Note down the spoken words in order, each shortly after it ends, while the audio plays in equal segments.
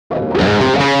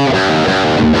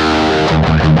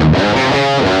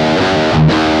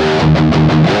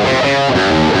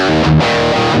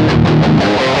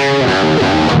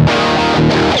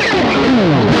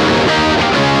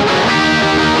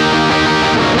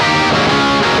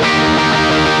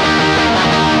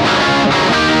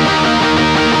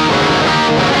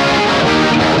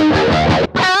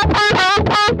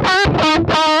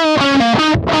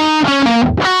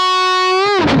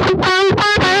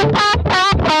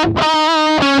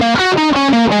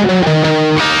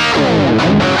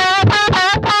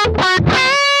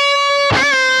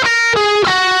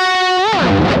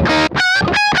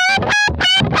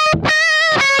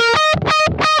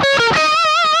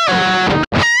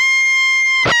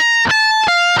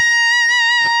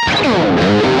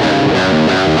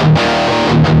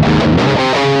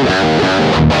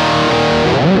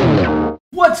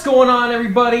going on,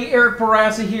 everybody? Eric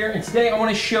Bourassa here, and today I want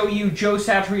to show you Joe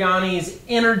Satriani's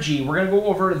Energy. We're going to go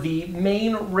over the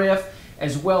main riff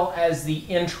as well as the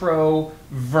intro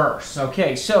verse.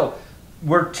 Okay, so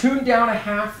we're tuned down a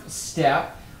half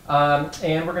step,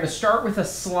 and we're going to start with a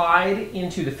slide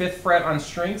into the 5th fret on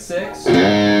string 6. So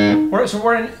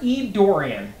we're in an E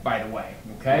Dorian, by the way.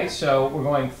 Okay, so we're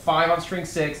going 5 on string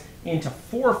 6 into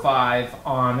 4/5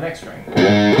 on the next string.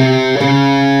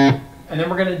 And then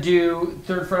we're going to do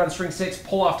 3rd fret on string 6,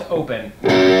 pull off to open.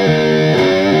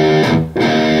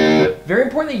 Very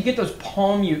important that you get those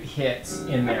palm mute hits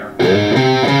in there.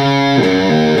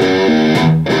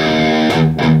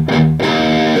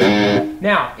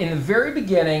 Now, in the very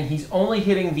beginning, he's only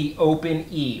hitting the open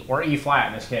E, or E flat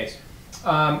in this case.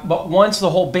 But once the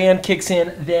whole band kicks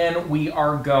in, then we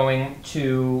are going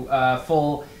to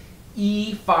full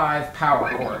E5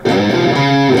 power chord.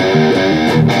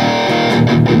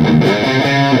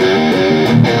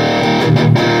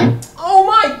 Oh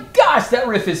my gosh, that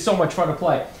riff is so much fun to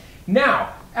play.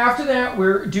 Now, after that,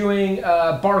 we're doing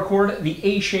bar chord, the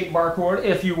A-shaped bar chord,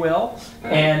 if you will,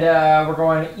 and we're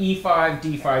going E5,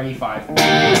 D5, E5.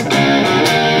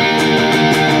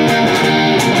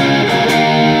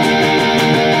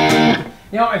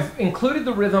 Now, I've included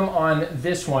the rhythm on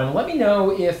this one. Let me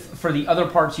know if, for the other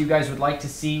parts, you guys would like to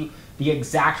see the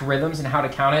exact rhythms and how to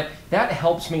count it. That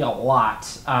helps me a lot,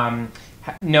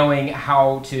 knowing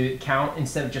how to count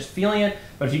instead of just feeling it.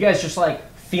 But if you guys just like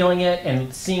feeling it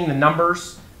and seeing the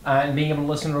numbers and being able to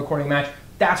listen to the recording match,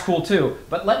 that's cool too.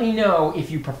 But let me know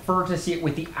if you prefer to see it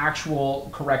with the actual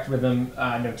correct rhythm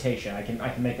notation. I can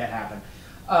make that happen.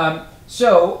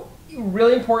 So,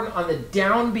 really important on the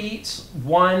down beats,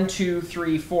 1, 2,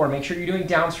 3, 4. Make sure you're doing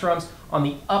down strums. On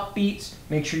the up beats,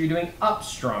 make sure you're doing up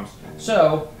strums.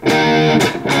 So it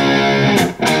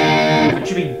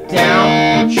should be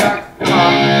down, chuck, up,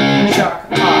 down,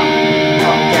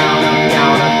 up, down, up,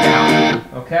 down.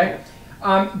 Okay.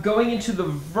 Going into the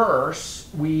verse,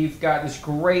 we've got this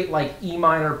great like E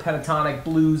minor pentatonic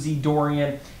bluesy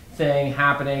Dorian thing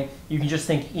happening. You can just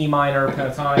think E minor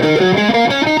pentatonic,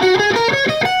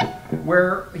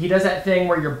 where he does that thing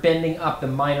where you're bending up the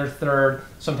minor third,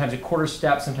 sometimes a quarter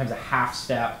step, sometimes a half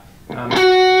step.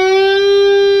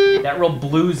 That real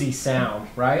bluesy sound,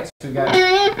 right? So we've got...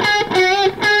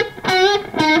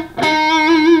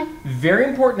 Very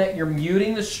important that you're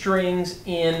muting the strings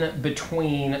in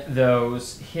between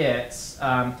those hits.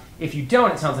 If you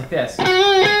don't, it sounds like this.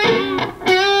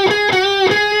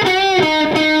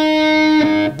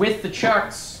 With the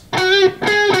chucks,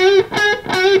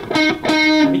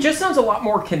 it just sounds a lot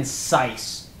more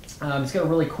concise. It's got a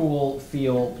really cool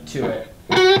feel to it.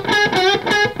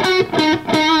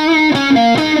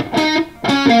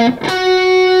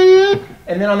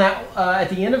 And then on that, at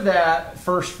the end of that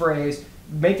first phrase,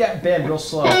 make that bend real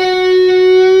slow.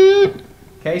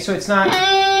 Okay, so it's not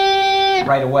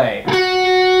right away.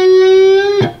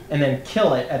 And then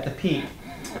kill it at the peak.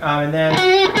 And then...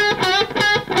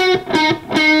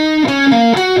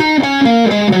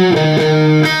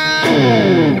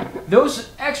 those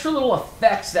extra little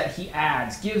effects that he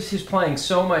adds gives his playing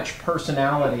so much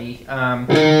personality.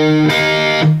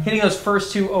 Hitting those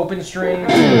first 2 open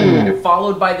strings,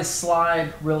 followed by the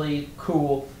slide, really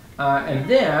cool. And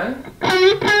then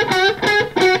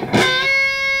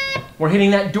we're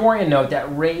hitting that Dorian note, that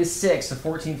raised 6, the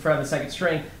 14th fret of the 2nd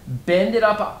string. Bend it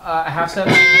up a half step,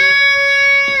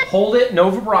 hold it, no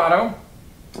vibrato,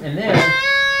 and then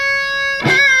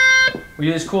we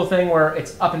do this cool thing where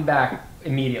it's up and back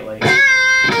immediately.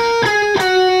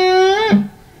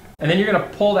 And then you're going to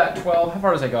pull that 12. How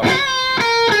far does that go?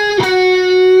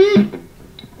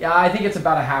 Yeah, I think it's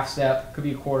about a half step. Could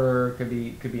be a quarter, could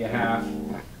be a half.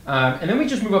 And then we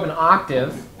just move up an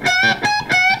octave.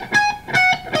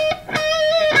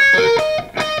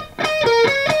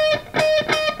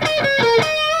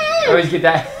 I always get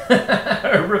that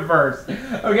reverse.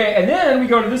 Okay, and then we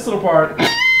go to this little part.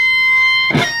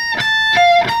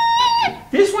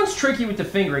 This one's tricky with the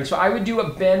fingering, so I would do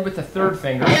a bend with the 3rd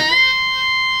finger,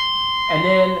 and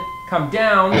then come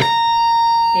down,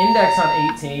 index on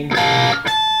 18,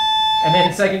 and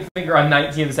then 2nd finger on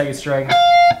 19 of the 2nd string,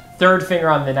 3rd finger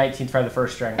on the 19th fret of the 1st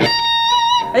string.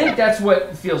 I think that's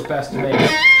what feels best to me.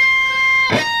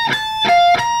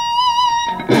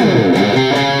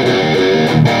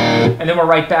 And then we're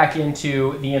right back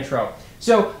into the intro.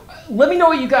 So let me know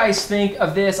what you guys think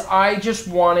of this. I just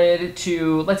wanted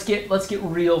to, let's get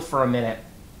real for a minute.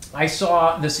 I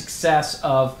saw the success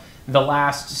of the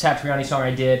last Satriani song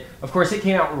I did. Of course, it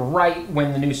came out right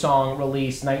when the new song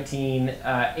released,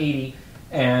 1980,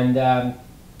 and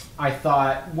I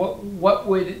thought, what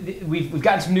would we've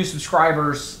gotten some new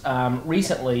subscribers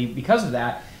recently because of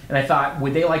that, and I thought,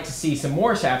 would they like to see some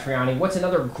more Satriani? What's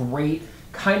another great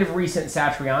kind of recent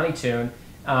Satriani tune?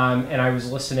 And I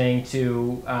was listening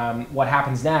to What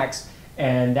Happens Next,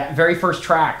 and that very first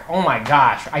track. Oh my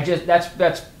gosh!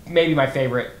 That's maybe my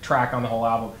favorite track on the whole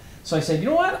album. So I said, you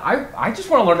know what? I just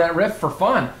want to learn that riff for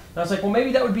fun. And I was like, well,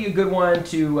 maybe that would be a good one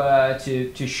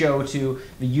to show to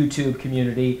the YouTube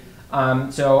community.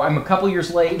 So I'm a couple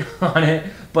years late on it,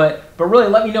 but really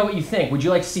let me know what you think. Would you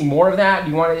like to see more of that?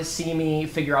 Do you want to see me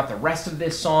figure out the rest of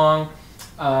this song?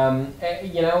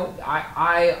 You know,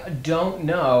 I don't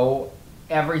know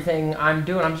everything I'm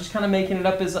doing. I'm just kind of making it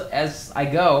up as I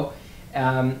go.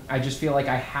 I just feel like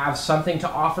I have something to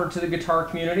offer to the guitar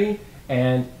community,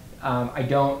 and I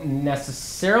don't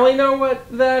necessarily know what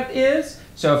that is.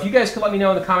 So if you guys could let me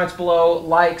know in the comments below,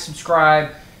 like,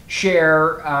 subscribe,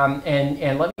 share,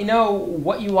 and let me know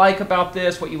what you like about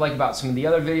this, what you like about some of the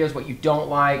other videos, what you don't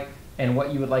like, and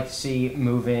what you would like to see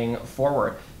moving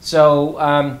forward.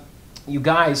 So you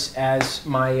guys, as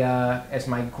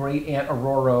my great Aunt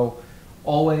Aurora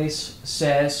always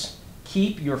says,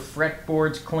 keep your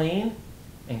fretboards clean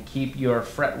and keep your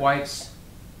fret wipes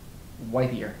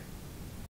wipier.